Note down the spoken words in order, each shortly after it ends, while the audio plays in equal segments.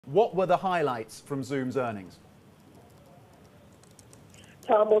what were the highlights from Zoom's earnings?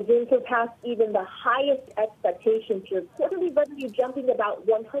 Tom, well, Zoom surpassed even the highest expectations here. Quarterly revenue jumping about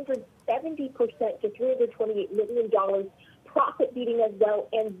 170% to $328 million, profit beating as well,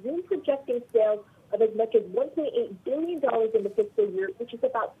 and Zoom projecting sales of as much as $1.8 billion in the fiscal year, which is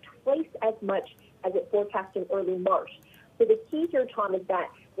about twice as much as it forecast in early March. So the key here, Tom, is that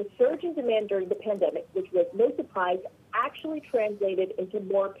the surge in demand during the pandemic, which was no surprise, actually translated into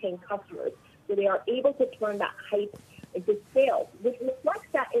more paying customers. So they are able to turn that hype into sales, which reflects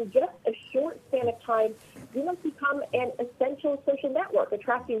that in just a short span of time, Zoom has become an essential social network,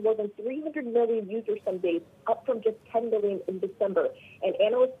 attracting more than 300 million users some days, up from just 10 million in December. And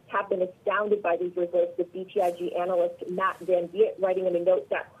analysts have been astounded by these results, with BTIG analyst Matt Van Viet writing in a note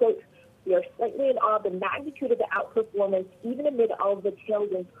that, quote, "We are slightly in awe of the magnitude of the outperformance, even amid all of the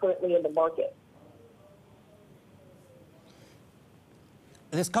tailwinds currently in the market."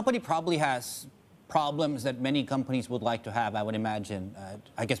 This company probably has problems that many companies would like to have, I would imagine.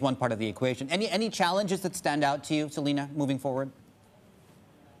 I guess one part of the equation. Any challenges that stand out to you, Selina, moving forward?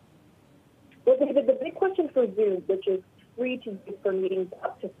 Well, the big question for Zoom, which is free to use for meetings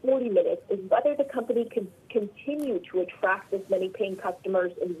up to 40 minutes, is whether the company can continue to attract this many paying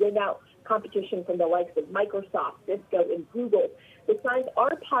customers and win out competition from the likes of Microsoft, Cisco, and Google. The signs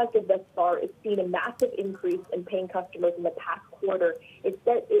are positive thus far. It's seen a massive increase in paying customers in the past quarter. It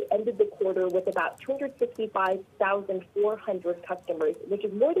ended the quarter with about 265,400 customers, which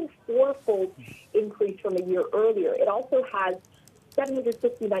is more than fourfold increase from a year earlier. It also has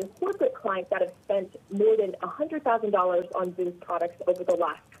 769 corporate clients that have spent more than $100,000 on Zoom's products over the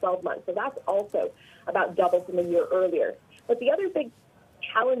last 12 months. So that's also about double from a year earlier. But the other big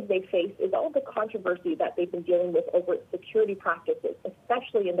challenge they face is all the controversy that they've been dealing with over its security practices,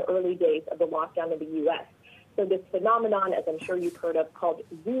 especially in the early days of the lockdown in the U.S. So this phenomenon, as I'm sure you've heard of, called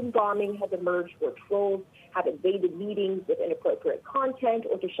Zoom bombing has emerged, where trolls have invaded meetings with inappropriate content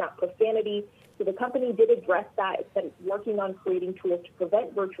or to shout profanity. So the company did address that. It said it's working on creating tools to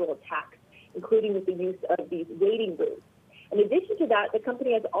prevent virtual attacks, including with the use of these waiting rooms. In addition to that, the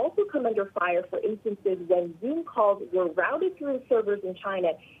company has also come under fire for instances when Zoom calls were routed through servers in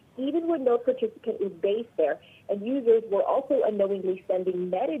China, even when no participant was based there, and users were also unknowingly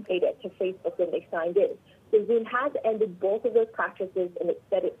sending metadata to Facebook when they signed in. So Zoom has ended both of those practices, and it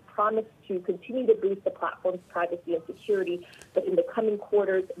said it promised to continue to boost the platform's privacy and security. But in the coming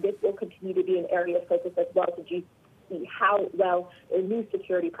quarters, this will continue to be an area of focus as well to see how well their new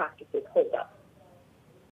security practices hold up.